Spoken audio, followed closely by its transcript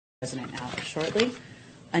President out shortly.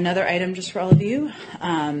 Another item just for all of you.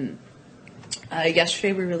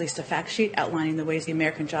 Yesterday we released a fact sheet outlining the ways the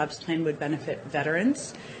American Jobs Plan would benefit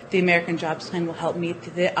veterans. The American Jobs Plan will help meet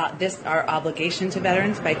our obligation to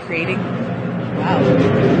veterans by creating... Wow.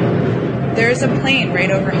 There is a plane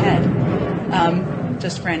right overhead,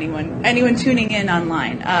 just for anyone tuning in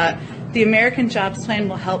online. The American Jobs Plan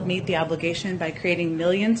will help meet the obligation by creating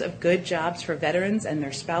millions of good jobs for veterans and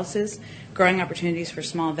their spouses, growing opportunities for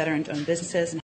small veteran-owned businesses, and